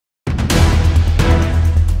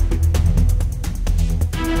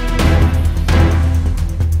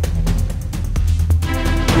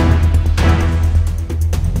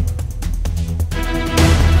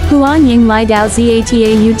Yuan Ying Lai Dao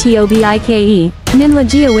Zatautobike, Nin La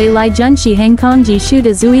Jia Wei Lai Junshi Heng Kong Ji Shu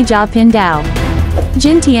De Zui Jia Pin Dao.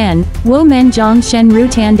 Jin Tian, Wo Men Zhong Shen Ru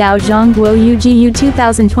Tan Dao Zhong Guo Yu Ji Yu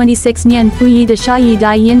 2026 Nian Fu Yi De Sha Yi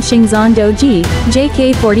Dai Yin Xing Zan Do Ji,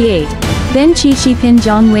 JK-48. Ben Chi Shi Pin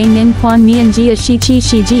Zhong Wei Nin Quan Mian Jia Shi Chi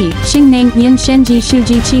Shi Ji, Xing Ning Yin Shen Ji Shu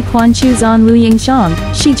Ji Chi Quan Chu Zan Lu Ying Shang,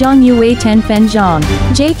 Shi Zhong Yu Wei Ten Fen Zhong,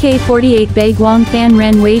 JK-48 Bei Guang Fan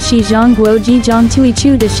Ren Wei Shi Zhong Guo Ji Zhong Tui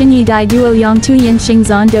Chu De Xin Yi Dai Duo Yang Tu Yin Xing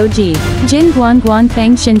Zan Do Ji, Jin Guan Guan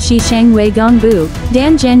Feng Shen Shi Shang Wei Gong Bu,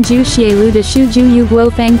 Dan Zhen Ju Xie Lu De Shu Ju Yu Guo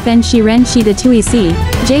Feng Fen Shi Ren Shi De Tui Si,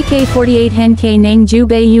 JK-48 Hen K Nang Ju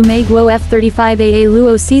Bei Yu Mei Guo F-35 AA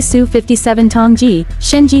Luo Si Su 57 Tong Ji,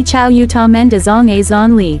 Shen Ji Chao Yu Ta Men De Zong A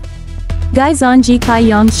Zon Li. Gai Zon Ji Kai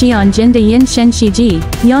Yang Xian Jin De Yin Shen Shi Ji,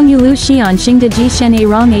 Yang Yu Lu Xian Xing De Ji Shen A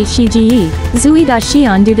Rong A Shi Ji Yi, Zui Da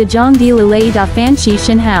Xian Du De Zhong Di Le Lei Da Fan Shi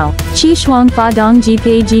Shen Hao, Chi Shuang Fa Dong Ji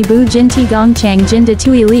Pei Ji Bu Jin Ti Gong Chang Jin De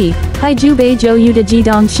Tui Li, Hai Ju Bei Zhou Yu De Ji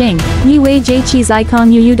Dong Xing, Yi Wei Jie Chi Zai Kong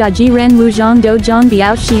Yu Yu Da Ji Ren Wu Zhong Do Zhong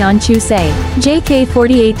Biao Xian Chu Sei,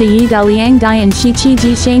 JK-48 De Yi Da Liang Dian Shi Chi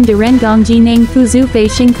Ji Shang De Ren Gong Ji Ning Fu Zu Fei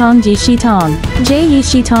Xing Kong Ji Shi Tong, J Yi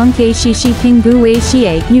Shi Tong Ke Shi Shi Ping Bu Wei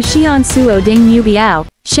Xie, Yu Xian Suo Ding Yu Biao,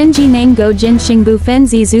 Shenji Nang Go Jin Xing Bu Fen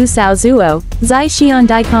Zi Zu Sao Zuo, Zai Xian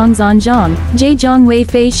Dai Kong Zan Zhong, Jie Zhong Wei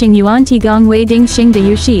Fei Xing Yuan Ti Gong Wei Ding Xing De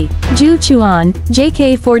Yu Shi, Ju Chuan,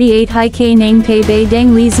 JK-48 Hai Ke Nang Pei Bei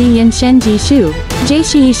Deng Li Zi Yin Shen Ji Shu, Jie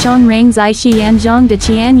Shi Shong Rang Zai Shi Yan Zhong De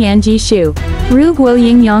Qian Yan Ji Shu, Ru Guo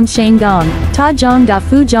Ying Yang Shang Gong, Ta Zhong Da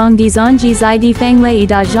Fu Zhong Di Zan Ji Zai Di Fang Lei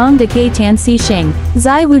Da Zhong De Ke Tan Si Xing,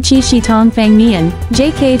 Zai Wu Chi Shi Tong Fang Mian,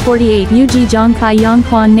 JK-48 Yu Ji Zhong Kai Yang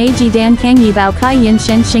Quan Ne Ji Dan Kang Yi Bao Kai Yin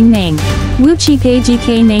Shen Xing Nang, Wu Chi Pei Ji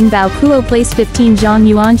K Nang Bao Kuo Place 15 Zhong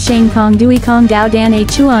Yuan Shang Kong Dui Kong Dao Dan A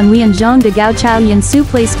Chuan Lian Zhong De Gao Chao Yin Su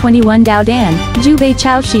Place 21 Dao Dan, Ju Bei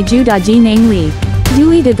Chao Shi Ju Da Ji Nang Li.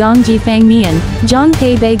 Dui De Gong Ji Fang Mian, Zhong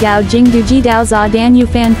Pei Bei Gao Jing Du Ji Dao Za Dan Yu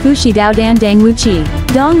Fan Fu Shi Dao Dan Dang Wu Chi,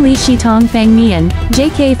 Dong Li Shi Tong Fang Mian,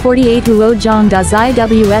 JK-48 Huo Zhong Da Zai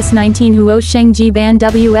WS-19 Huo Sheng Ji Ban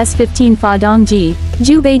WS-15 Fa Dong Ji,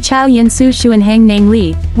 Ju Bei Chao Yin Su Xuan Hang Nang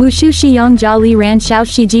Li, Wu Shu Shi Yang Jia Li Ran Xiao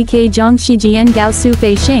Shi Ji K Zhong Shi Jian Gao Su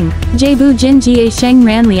Fei Xing, Jie Bu Jin Ji A Sheng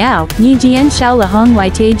Ran Liao, Yi Jian Xiao La Hong Wai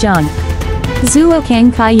Tai Zhong. Zuo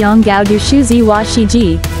Kang Kai Yang Gao Du Shu Zi Wa Shi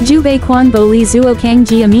Ji, Ju Bei Quan Bo Li Zuo Kang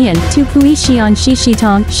Ji Amian, Tu Kui Xian Shi Shi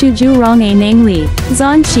Tong, Shu Ju Rong A Nang Li,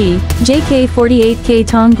 Zan Chi, JK-48 K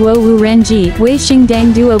Tong Guo Wu Ren Ji, Wei Xing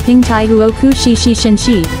Dang Duo Ping Tai Huo Ku Shi Shi Shen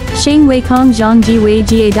Shi, Shang Wei Kong Zhong Ji Wei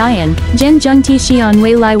Ji A Dian, Zhen Zheng Ti Xian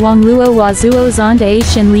Wei Lai Wang Luo Wa Zuo Zan De A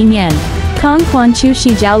Shen Li Nian. Kong Quan Chu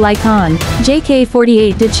Shi Jiao Lai Kan,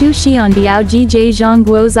 JK-48 De Chu Xian Biao Ji Jie Zhong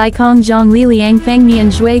Guo Zai Kong Zhong Li Liang Feng Mian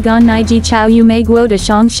Zhui Gan Nai Ji Chao Yu Mei Guo De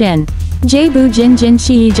Shang Shen, Jie Bu Jin Jin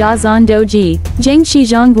Shi Yi Jia Zan Do Ji, Jing Shi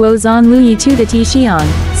Zhong Guo Zan Lu Yi Tu De Ti Xian,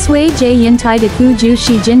 Sui Jie Yin Tai De Ku Ju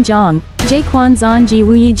Shi Jin Zhong, Jie Quan Zan Ji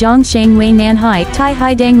Wu Yi Zhong Shang Wei Nan Hai Tai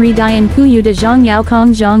Hai Dang Ri Dian Ku Yu De Zhong Yao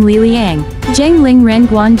Kong Zhong Li Liang, Zheng Ling Ren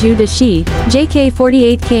Guan Ju De Shi,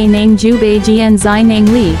 JK-48 K Nang Ju Bei Jian Zai Nang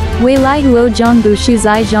Li, Wei Lai Huo Zhong Bu Shu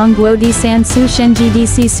Zai Zhong Guo Di San Su Shen Ji Di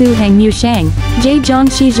Si Su Heng Mu Shang, Jie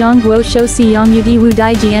Zhong Shi Zhong Guo Shou Si Yang Yu Di Wu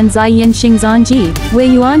Dai Jian Zai Yin Xing Zan Ji,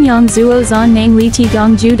 Wei Yuan Yang Zuo Zan Nang Li Ti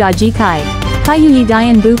Gong Ju Da Ji Kai. Kai Yu Yi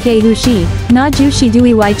Dian Bu Ke Hu Shi, Na Ju Shi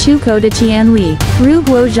Dui Wai Chu Ko De Qian Li, Ru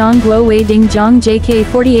Guo Zhong Guo Wei Ding Zhong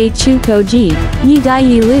JK-48 Chu Ko Ji, Yi Dai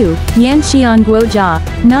Yi Lu, Yan Xian Guo Jia,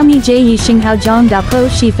 Nami Jie Yi Xing Hao Zhong Da Po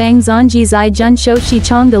Shi Fang Zan Ji Zai Jun Shou Shi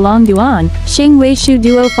Chong De Long Duan, Xing Wei Shu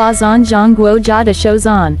Duo Fa Zan Zhong Guo Jia De Shou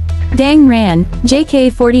Zan. Dang Ran,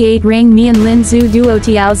 JK-48 Ring Mian Lin Zhu Duo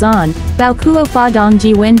Tiao Zan, Bao Kuo Fa Dong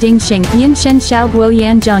Ji Wen Ding Xing Yin Shen Xiao Guo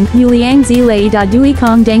Yan Zheng, Yu Liang Zi Lei Da Dui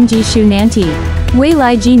Kong Deng Ji Shu Nanti, Wei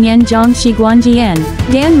Lai Ji Nian Zhong Shi Guan Jian,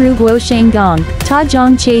 Dan Ru Guo Shang Gong, Ta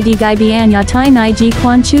Zhong Che Di Gai Bian Ya Tai Nai Ji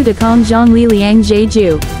Quan Chu De Kong Zhong Li Liang Jie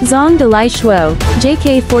Ju, Zong De Lai Shuo,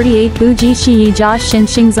 JK-48 Bu Ji Shi Yi Jia Shen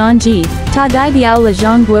Xing Zan Ji, Ta Dai Biao La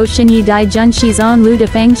Zhong Guo Shen Yi Dai Jun Shi Zan Lu De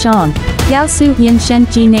Fang Shang, Gao Su Yin Shen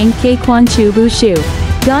Ji Nang Ke Quan Chu Bu Shu,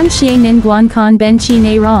 Gan Xie Nin Guan Kan Ben Chi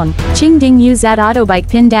Ne Rong, Qing Ding Yu Zatautobike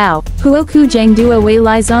Pin Dao, Huo Ku Zheng Duo Wei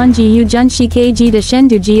Lai Zan Ji Yu Jun Shi Ke Ji De Shen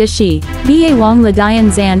Du Jia Shi, Ba Wang La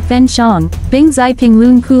Dian Zan Fen Shang, Bing Zai Ping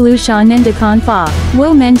Lun Ku Lu Sha Nen De Kan Fa,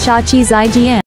 Wo Men Sha Chi Zai Jian.